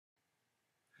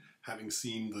Having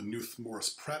seen the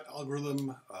Knuth-Morris-Pratt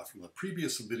algorithm from the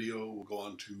previous video, we'll go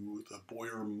on to the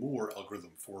Boyer-Moore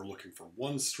algorithm for looking for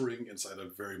one string inside a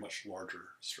very much larger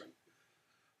string.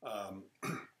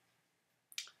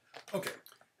 Okay,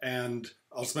 and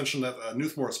I'll just mention that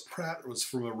Knuth-Morris-Pratt was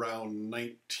from around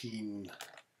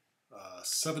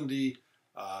 1970,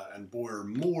 and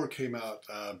Boyer-Moore came out,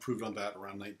 proved on that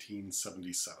around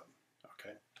 1977.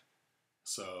 Okay,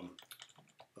 so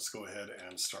let's go ahead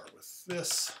and start with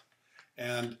this.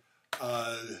 And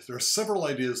there are several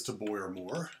ideas to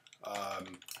Boyer-Moore.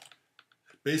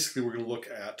 Basically, we're going to look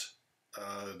at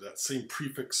that same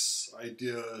prefix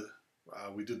idea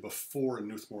we did before in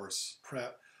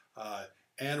Knuth-Morris-Pratt,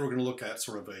 and we're going to look at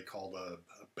sort of called a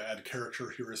bad character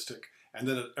heuristic. And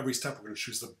then at every step, we're going to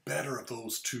choose the better of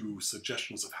those two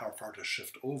suggestions of how far to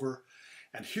shift over.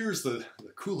 And here's the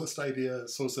coolest idea.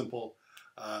 It's so simple.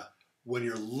 When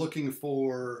you're looking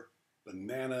for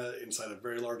banana inside a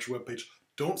very large web page,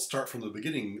 don't start from the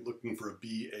beginning looking for a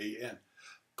B-A-N.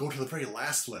 Go to the very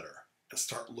last letter and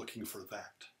start looking for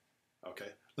that.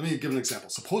 Okay, let me give an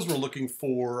example. Suppose we're looking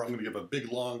for, I'm going to give a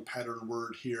big long pattern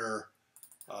word here.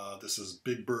 This is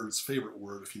Big Bird's favorite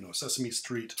word, if you know Sesame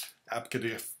Street,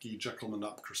 Abkadevki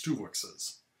Jekyllmanop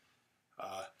Krstuvixes.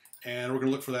 And we're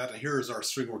going to look for that. And here's our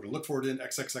string we're going to look for it in,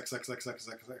 XXXXXXX,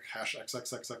 hash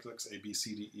XXXXX, A, B,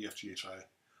 C, D, E, F, G, H, I.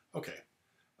 Okay.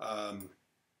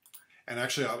 And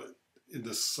actually, in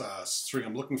this string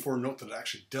I'm looking for, note that it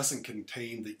actually doesn't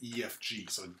contain the E, F, G,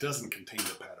 so it doesn't contain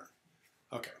the pattern.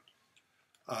 Okay.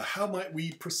 How might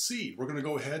we proceed? We're going to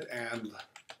go ahead and,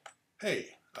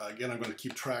 hey, again, I'm going to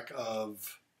keep track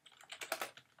of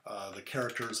the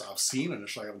characters I've seen.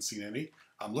 Initially, I haven't seen any.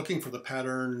 I'm looking for the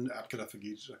pattern,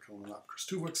 Abkadevki Jekyllmanop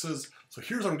Krstuvixes. So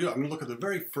here's what I'm going to do. I'm going to look at the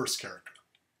very first character.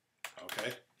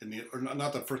 Okay? Or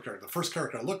not the first character. The first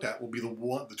character I looked at will be the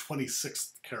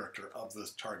 26th character of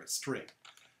this target string.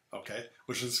 Okay?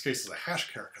 Which in this case is a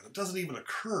hash character that doesn't even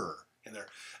occur in there.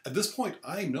 At this point,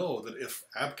 I know that if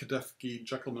Abkadevki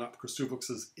Jekyllmanop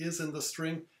Krstuvixes is in the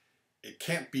string, it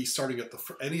can't be starting at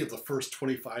any of the first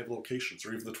 25 locations,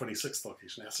 or even the 26th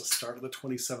location. It has to start at the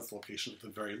 27th location at the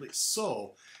very least.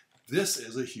 So this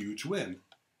is a huge win.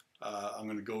 I'm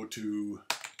going to go to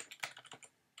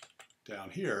down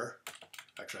here.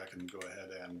 Actually, I can go ahead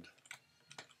and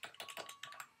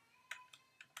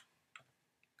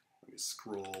let me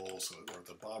scroll so we're at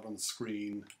the bottom of the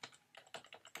screen.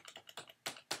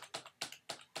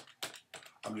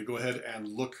 I'm going to go ahead and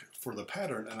look for the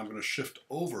pattern, and I'm going to shift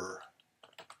over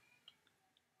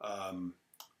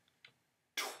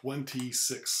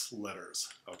 26 letters,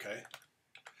 okay?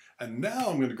 And now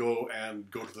I'm going to go to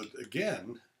the,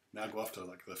 again, now go up to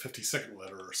like the 52nd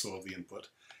letter or so of the input,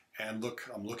 and look,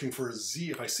 I'm looking for a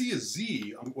Z. If I see a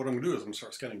Z, what I'm going to do is I'm going to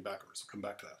start scanning backwards. I'll come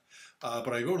back to that.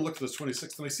 But I go to look for this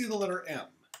 26th, and I see the letter M.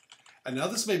 And now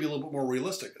this may be a little bit more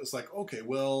realistic. It's like, okay,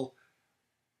 well,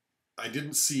 it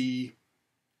didn't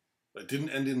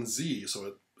end in Z, so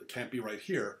it can't be right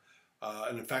here.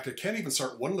 And in fact, it can't even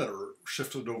start one letter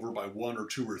shifted over by 1 or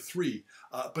 2 or 3,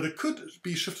 but it could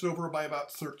be shifted over by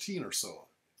about 13 or so.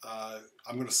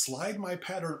 I'm going to slide my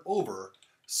pattern over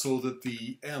so that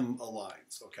the M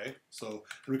aligns, okay? So,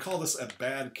 and we call this a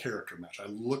bad character match.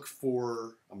 I'm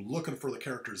looking for the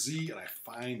character Z, and I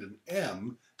find an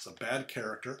M. It's a bad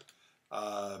character.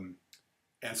 And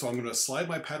so I'm going to slide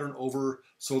my pattern over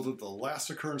so that the last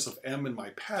occurrence of M in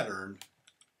my pattern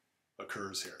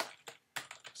occurs here.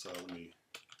 So let me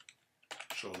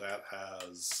show that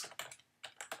as,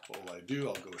 what will I do?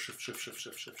 I'll go shift, shift, shift,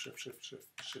 shift, shift, shift, shift, shift,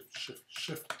 shift, shift,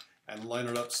 shift, and line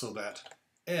it up so that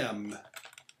M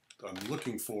that I'm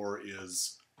looking for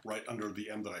is right under the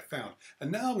M that I found.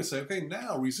 And now I'm going to say, okay,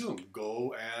 now resume.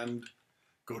 Go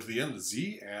to the end of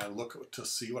Z and look to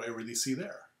see what I really see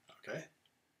there, okay?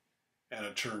 And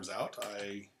it turns out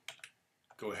I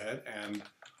go ahead and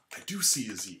I do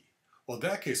see a Z. Well, in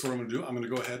that case, what I'm going to do, I'm going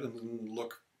to go ahead and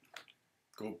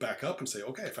go back up and say,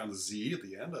 okay, I found the Z at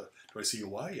the end. Do I see a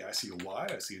Y? Yeah, I see a Y.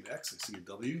 I see an X. I see a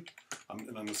W.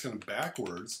 And I'm just going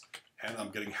backwards, and I'm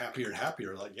getting happier and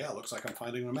happier. Like, yeah, it looks like I'm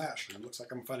finding a match. It looks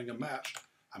like I'm finding a match.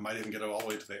 I might even get all the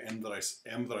way to the M that I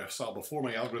saw before.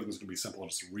 My algorithm is going to be simple. I'll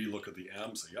just relook at the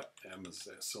M. So, yep, M is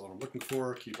still what I'm looking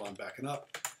for. Keep on backing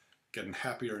up, getting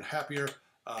happier and happier.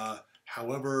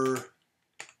 However,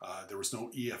 there was no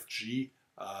EFG.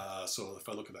 So if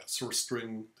I look at that source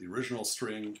string, the original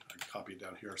string, I can copy it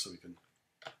down here so we can,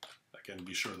 again,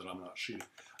 be sure that I'm not cheating.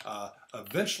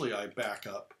 Eventually I back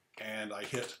up and I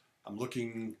hit,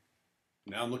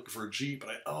 now I'm looking for a G,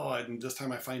 but this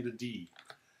time I find a D.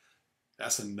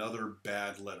 That's another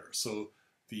bad letter. So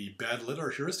the bad letter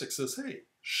heuristic says, hey,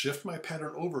 shift my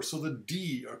pattern over so the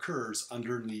D occurs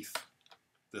underneath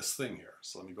this thing here.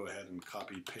 So let me go ahead and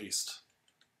copy paste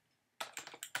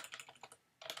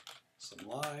some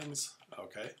lines.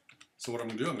 Okay. So what I'm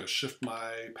going to do, I'm going to shift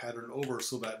my pattern over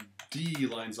so that D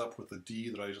lines up with the D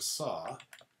that I just saw.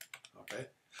 Okay.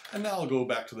 And now I'll go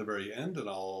back to the very end and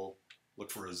I'll look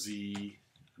for a Z,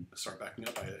 start backing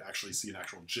up. I actually see an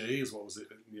actual J is what was it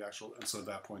in the actual, and so at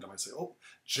that point I might say, oh,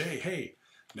 J, hey,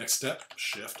 next step,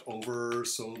 shift over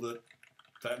so that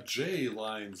that J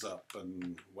lines up,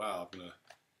 and wow, I'm gonna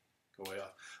go way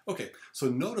off. Okay, so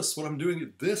notice what I'm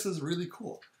doing, this is really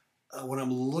cool. When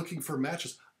I'm looking for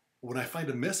matches, when I find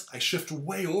a miss, I shift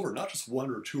way over, not just 1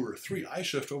 or 2 or 3, I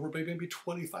shift over by maybe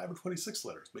 25 or 26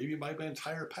 letters, maybe by my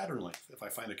entire pattern length if I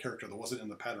find a character that wasn't in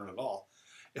the pattern at all.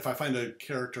 If I find a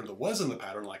character that was in the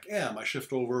pattern, like M, I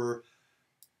shift over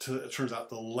to, it turns out,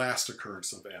 the last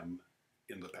occurrence of M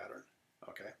in the pattern.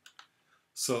 Okay,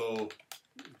 so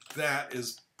that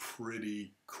is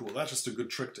pretty cool. That's just a good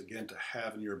trick, again, to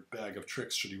have in your bag of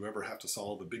tricks should you ever have to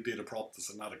solve a big data problem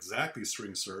that's not exactly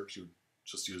string search. You would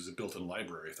just use a built-in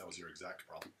library if that was your exact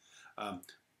problem.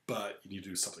 But you need to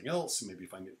do something else, maybe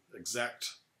find exact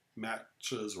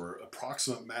matches or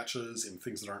approximate matches in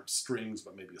things that aren't strings,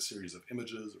 but maybe a series of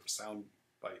images or sound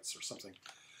bites or something.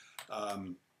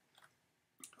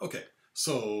 Okay,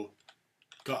 so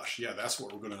gosh, yeah, that's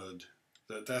what we're gonna,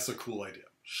 that's a cool idea.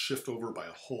 Shift over by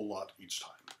a whole lot each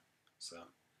time. So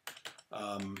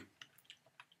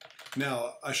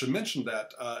now I should mention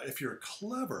that if you're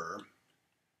clever,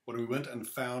 when we went and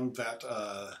found that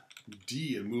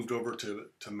D and moved over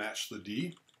to match the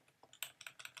D,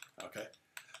 okay,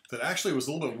 that actually was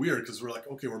a little bit weird because we're like,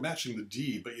 okay, we're matching the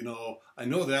D, but you know, I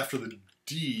know that after the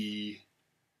D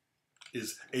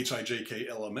is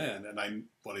HIJKLMN, and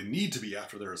what I need to be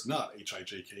after there is not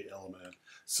HIJKLMN.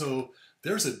 So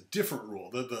there's a different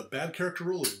rule. The bad character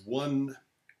rule is one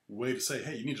way to say,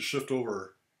 hey, you need to shift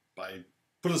over by,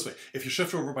 put it this way, if you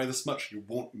shift over by this much, you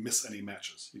won't miss any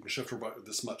matches. You can shift over by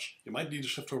this much. You might need to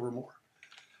shift over more.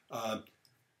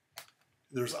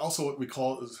 There's also what we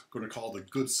going to call the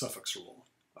good suffix rule.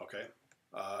 Okay,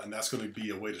 and that's going to be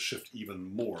a way to shift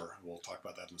even more. We'll talk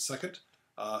about that in a second.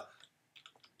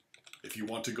 If you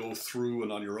want to go through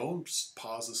and on your own, just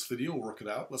pause this video, work it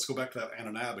out. Let's go back to that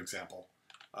Ananab example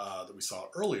that we saw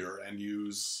earlier and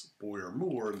use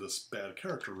Boyer-Moore in this bad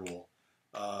character rule.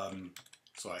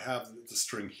 So I have the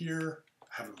string here.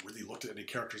 I haven't really looked at any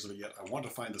characters of it yet. I want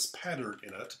to find this pattern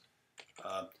in it.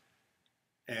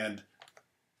 And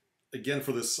again,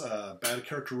 for this bad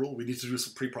character rule, we need to do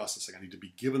some pre-processing. I need to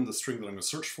be given the string that I'm going to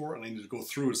search for, and I need to go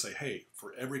through and say, hey,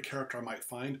 for every character I might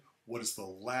find, what is the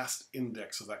last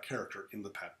index of that character in the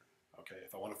pattern? Okay,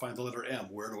 if I want to find the letter M,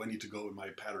 where do I need to go in my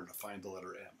pattern to find the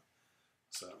letter M?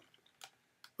 So,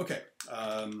 okay,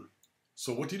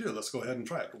 so what do you do? Let's go ahead and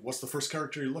try it. What's the first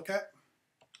character you look at?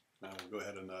 Now we'll go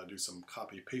ahead and do some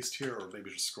copy-paste here, or maybe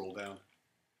just scroll down.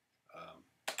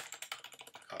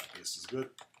 Copy-paste is good.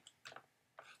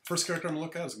 First character I'm going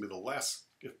to look at is going to be the last.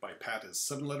 If my pat is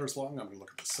 7 letters long, I'm going to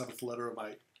look at the 7th letter of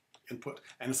my input,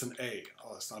 and it's an A.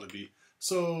 Oh, that's not a B.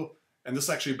 So, and this is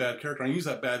actually a bad character. I use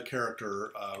that bad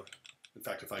character. In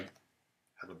fact, if I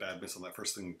have a bad miss on that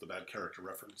first thing, the bad character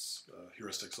reference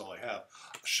heuristic is all I have.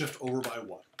 Shift over by 1.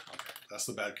 Okay, that's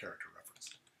the bad character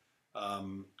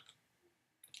reference.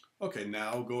 Okay,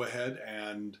 now go ahead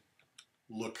and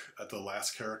look at the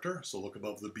last character. So look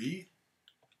above the B,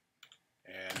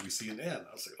 and we see an N.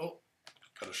 I'll say, oh,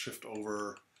 got to shift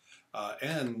over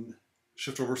N.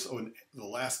 Shift over so the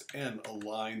last N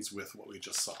aligns with what we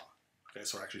just saw. Okay,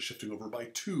 so we're actually shifting over by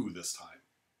 2 this time.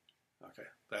 Okay,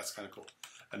 that's kind of cool.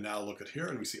 And now look at here,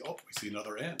 and we see, oh, we see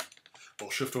another N. We'll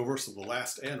shift over, so the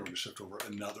last N, we're going to shift over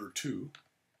another 2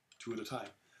 at a time.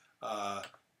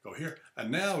 Go here,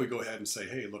 and now we go ahead and say,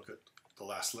 hey, look at the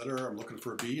last letter. I'm looking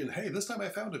for a B, and hey, this time I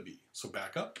found a B. So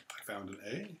back up. I found an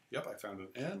A. Yep, I found an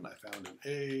N. I found an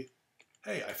A.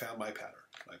 Hey, I found my pattern.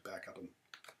 I back up, and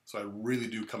so I really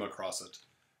do come across it.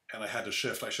 And I had to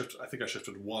shift. I think I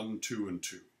shifted 1, 2, and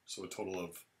 2. So a total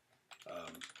of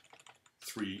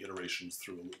 3 iterations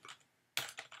through a loop.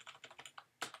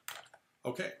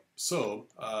 Okay, so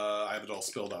I have it all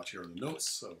spelled out here in the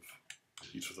notes of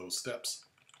each of those steps.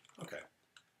 Okay.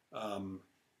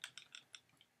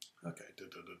 Okay,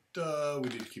 we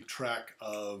need to keep track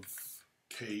of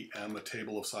KM, a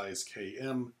table of size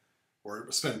KM, or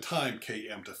spend time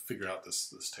KM to figure out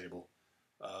this table.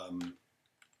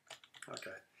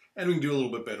 Okay, and we can do a little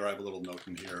bit better. I have a little note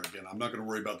in here. Again, I'm not going to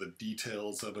worry about the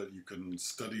details of it. You can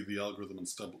study the algorithm and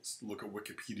look at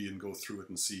Wikipedia and go through it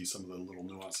and see some of the little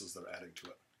nuances they're adding to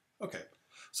it. Okay,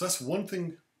 so that's one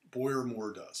thing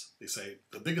Boyer-Moore does. They say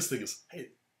the biggest thing is,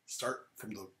 hey, start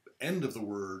from the end of the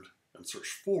word and search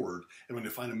forward. And when you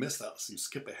find a miss, that lets you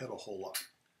skip ahead a whole lot.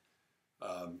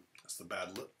 That's the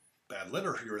bad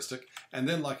letter heuristic. And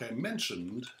then, like I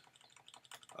mentioned,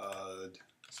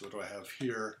 so what do I have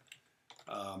here?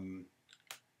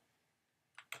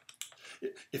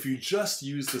 If you just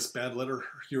use this bad letter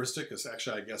heuristic, it's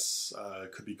actually, I guess,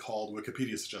 could be called,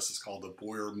 Wikipedia suggests it's called the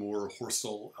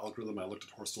Boyer-Moore-Horstel algorithm. I looked at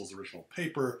Horstel's original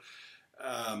paper.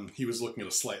 He was looking at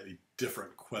a slightly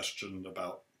different question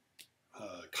about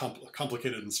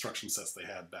complicated instruction sets they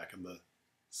had back in the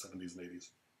 70s and 80s.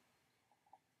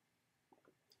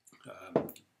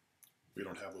 We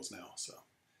don't have those now, so.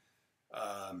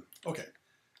 Okay,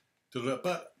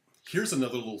 but here's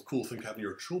another little cool thing to have in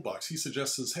your toolbox. He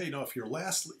suggests is, hey, no, if your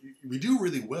last, we do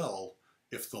really well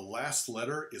if the last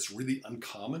letter is really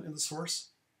uncommon in the source,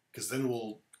 because then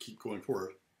we'll keep going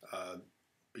forward,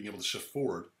 being able to shift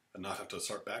forward and not have to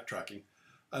start backtracking.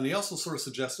 And he also sort of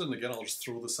suggested, and again, I'll just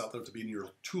throw this out there to be in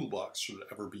your toolbox should it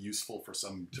ever be useful for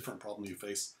some different problem you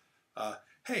face.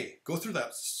 Hey, go through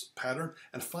that pattern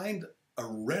and find a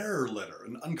rare letter,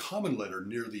 an uncommon letter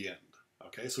near the end.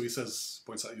 Okay, so he says,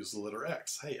 points out, use the letter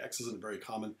X. Hey, X isn't very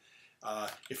common.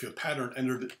 If your pattern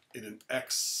entered in an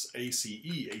X, ACE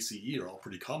are all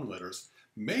pretty common letters.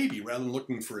 Maybe rather than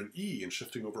looking for an E and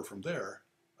shifting over from there,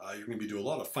 you're going to be doing a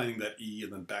lot of finding that E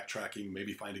and then backtracking,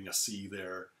 maybe finding a C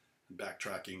there and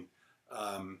backtracking.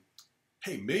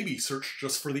 Hey, maybe search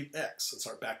just for the X and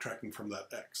start backtracking from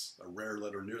that X, a rare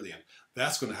letter near the end.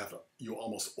 That's going to have you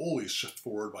almost always shift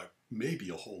forward by maybe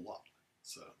a whole lot.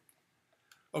 So,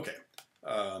 okay.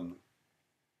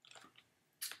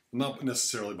 Not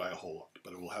necessarily by a whole lot,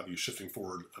 but it will have you shifting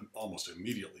forward almost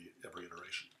immediately every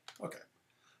iteration. Okay,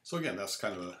 so again, that's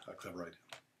kind of a clever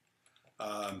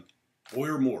idea.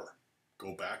 Boyer-Moore,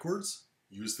 go backwards,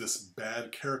 use this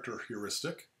bad character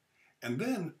heuristic, and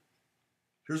then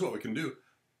here's what we can do.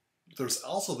 There's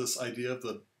also this idea of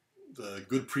the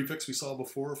good prefix we saw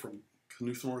before from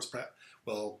Knuth Norris Pratt.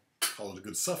 Well, call it a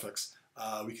good suffix.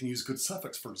 We can use good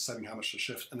suffix for deciding how much to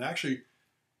shift, and actually,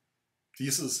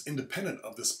 this is independent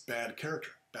of this bad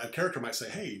character. Bad character might say,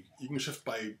 hey, you can shift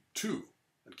by 2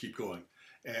 and keep going.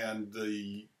 And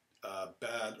the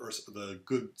the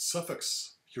good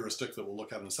suffix heuristic that we'll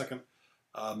look at in a second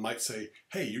might say,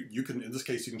 hey, you can, in this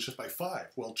case, you can shift by 5.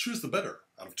 Well, choose the better.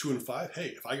 Out of 2 and 5,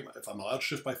 hey, if I'm allowed to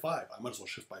shift by 5, I might as well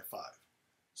shift by 5.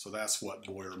 So that's what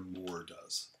Boyer-Moore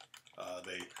does.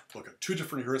 They look at 2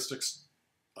 different heuristics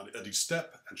at each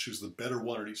step and choose the better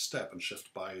one at each step and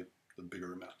shift by the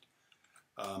bigger amount.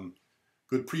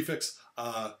 Good prefix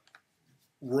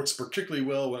works particularly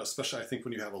well, especially I think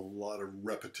when you have a lot of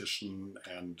repetition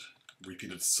and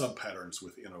repeated subpatterns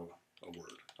within a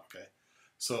word. Okay,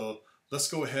 so let's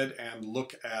go ahead and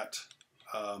look at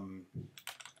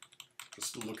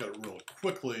just look at it real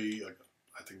quickly.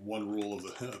 I think one rule of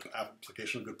the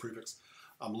application of good prefix.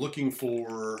 I'm looking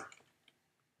for,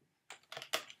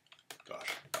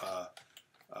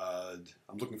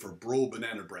 I'm looking for Bro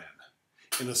Banana Brand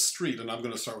in a street, and I'm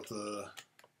going to start with a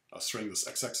string, this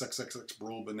XXXXX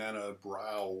Bro Banana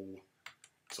Brow.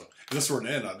 So if this were an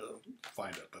N, I'd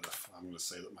find it, but if I'm going to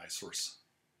say that my source,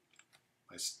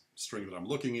 my string that I'm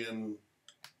looking in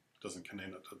doesn't contain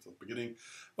it at the beginning.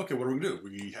 Okay, what are we going to do?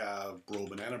 We have Bro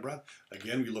Banana Brand.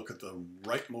 Again, we look at the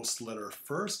rightmost letter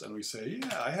first, and we say,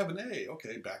 yeah, I have an A.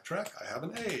 Okay, backtrack. I have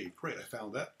an A. Great, I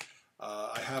found that.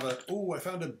 I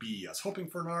found a B. I was hoping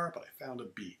for an R, but I found a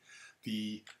B.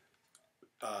 The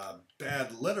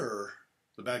bad letter,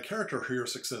 the bad character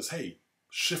heuristic says, hey,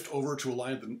 shift over to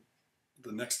align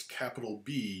the next capital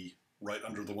B right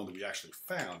under the one that we actually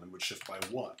found and would shift by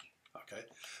 1. Okay,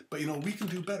 but we can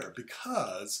do better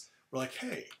because we're like,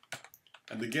 hey,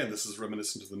 and again, this is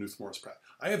reminiscent of the Knuth Norris Pratt.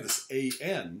 I have this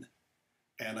AN,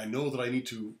 and I know that I need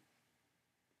to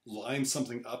line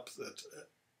something up that,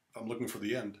 if I'm looking for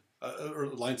the end, or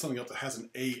line something up that has an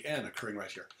AN occurring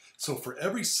right here. So for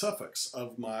every suffix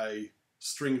of my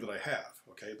string that I have,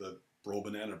 okay, the Bro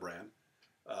Banana Brand,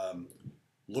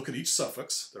 look at each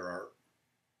suffix. There are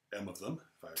M of them,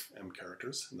 if I have M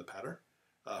characters in the pattern.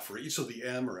 For each of the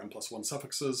M or M+1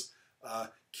 suffixes,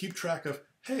 keep track of,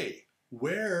 hey,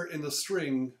 where in the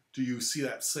string do you see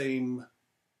that same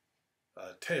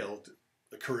tail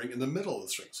occurring in the middle of the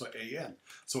string? So AN.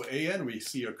 So AN we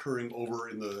see occurring over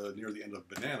in near the end of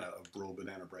banana of Bro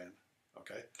Banana Brand.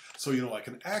 Okay, so I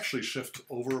can actually shift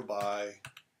over by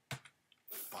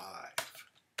 5.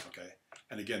 Okay,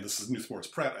 and again, this is Knuth Norris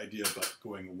Pratt idea, but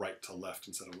going right to left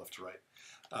instead of left to right.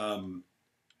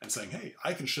 And saying, hey,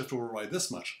 I can shift over by this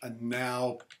much, and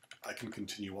now I can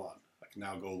continue on. I can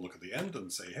now go look at the end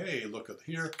and say, hey, look at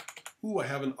here. Ooh, I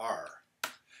have an R.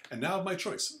 And now I have my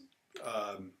choice.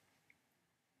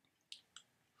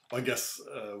 I guess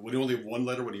when you only have one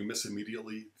letter, when you miss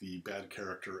immediately, the bad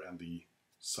character and the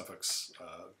suffix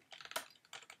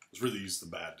is really use the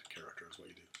bad character is what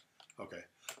you do. Okay,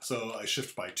 so I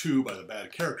shift by 2 by the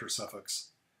bad character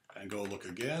suffix and go look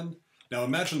again. Now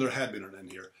imagine there had been an N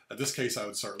here. In this case, I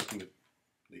would start looking at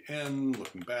the N,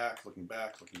 looking back,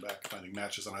 finding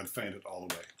matches, and I'd find it all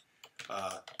the way.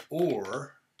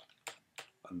 Or,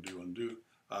 undo.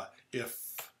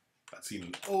 If I'd seen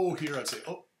an O here, I'd say,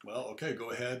 oh, well, okay,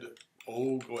 go ahead,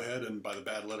 and by the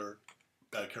bad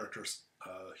character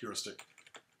heuristic,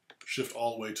 shift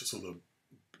all the way to so the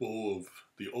O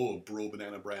of Bro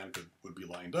Banana Brand would be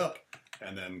lined up,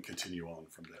 and then continue on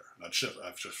from there. And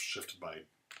I've just shifted by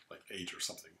like 8 or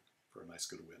something for a nice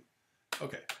good win.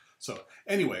 Okay, so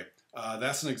anyway,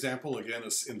 that's an example. Again,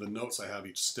 it's in the notes. I have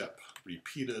each step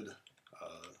repeated.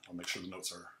 I'll make sure the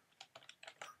notes are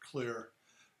clear.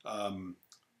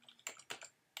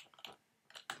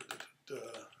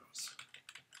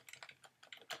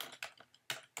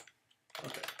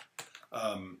 Okay.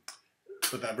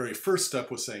 But that very first step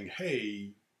was saying,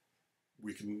 hey,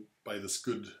 we can, by this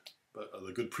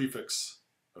the good prefix,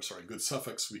 or sorry, good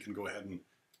suffix, we can go ahead and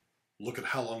look at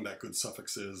how long that good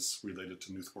suffix is related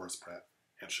to Knuth Morris Pratt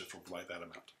and shift over by that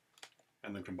amount.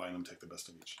 And then combine them, take the best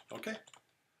of each. Okay?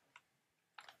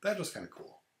 That was kind of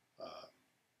cool.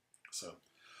 So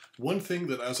one thing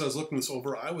that as I was looking this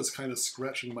over, I was kind of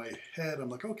scratching my head. I'm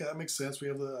like, okay, that makes sense.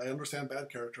 I understand bad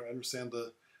character. I understand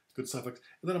the good suffix.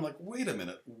 And then I'm like, wait a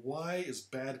minute. Why is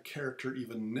bad character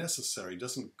even necessary?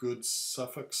 Doesn't good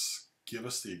suffix give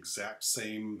us the exact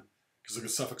same? Because the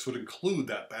good suffix would include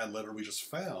that bad letter we just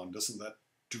found. Doesn't that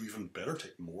do even better,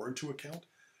 take more into account?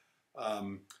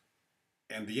 And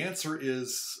the answer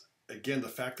is, again, the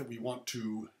fact that we want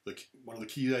to, one of the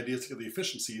key ideas to get the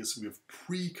efficiency is we have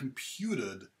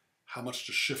pre-computed how much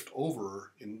to shift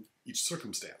over in each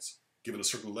circumstance. Given a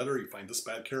certain letter, you find this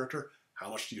bad character, how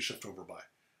much do you shift over by?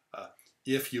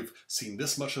 If you've seen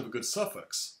this much of a good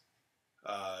suffix,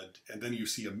 and then you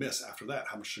see a miss after that,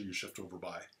 how much do you shift over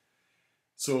by?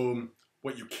 So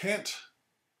what you can't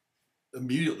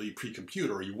immediately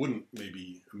pre-compute, or you wouldn't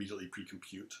maybe immediately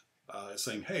pre-compute, is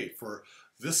saying, hey, for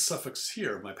this suffix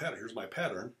here, here's my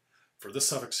pattern. For this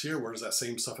suffix here, where does that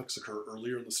same suffix occur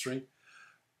earlier in the string?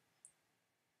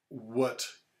 What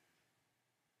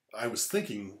I was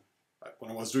thinking, when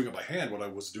I was doing it by hand, what I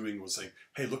was doing was saying,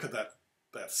 hey, look at that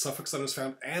suffix that I just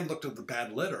found, and looked at the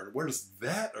bad letter. Where does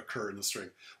that occur in the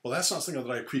string? Well, that's not something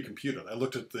that I pre-computed. I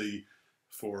looked at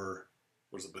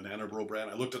Banana Bro Brand?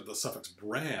 I looked at the suffix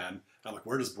bran. I'm like,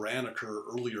 where does bran occur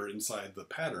earlier inside the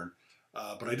pattern?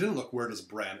 But I didn't look, where does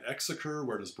bran X occur?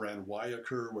 Where does bran Y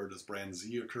occur? Where does bran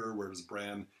Z occur? Where does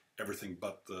bran everything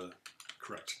but the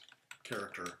correct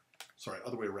character? Sorry,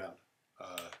 other way around.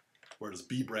 Where does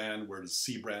B brand? Where does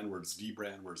C brand? Where does D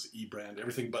brand? Where does E brand?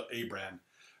 Everything but A brand.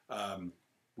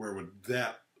 Where would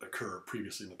that occur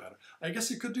previously in the pattern? I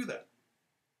guess you could do that.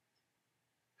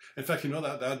 In fact,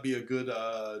 that would be a good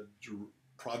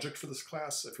project for this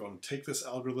class. If you want to take this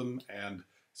algorithm and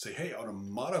say, hey, I want to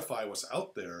modify what's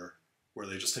out there where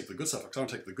they just take the good suffix. I want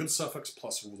to take the good suffix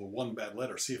plus the one bad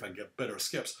letter, see if I can get better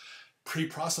skips.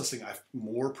 Pre-processing, I have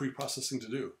more pre-processing to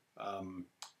do.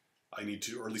 I need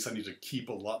to keep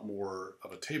a lot more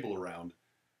of a table around.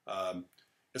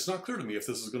 It's not clear to me if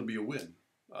this is going to be a win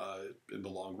in the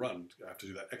long run. I have to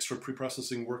do that extra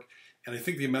pre-processing work. And I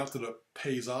think the amount that it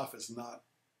pays off is not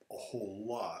a whole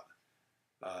lot,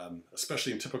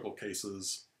 especially in typical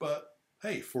cases. But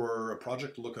hey, for a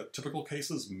project, look at typical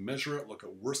cases, measure it, look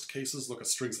at worst cases, look at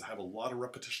strings that have a lot of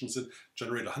repetitions in,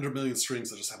 generate 100 million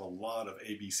strings that just have a lot of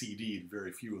A, B, C, D,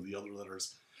 very few of the other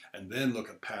letters, and then look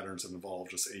at patterns that involve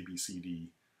just A, B, C, D,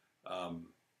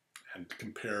 and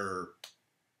compare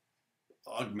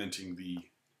augmenting the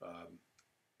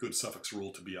good suffix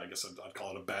rule to be, I guess I'd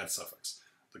call it a bad suffix.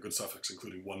 The good suffix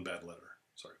including one bad letter.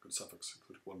 Sorry, good suffix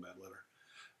including one bad letter.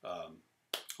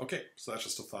 Okay, so that's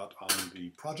just a thought on the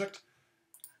project.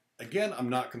 Again, I'm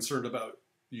not concerned about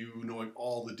you knowing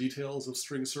all the details of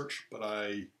string search, but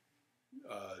I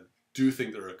do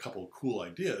think there are a couple cool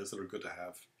ideas that are good to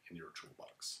have in your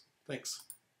toolbox. Thanks.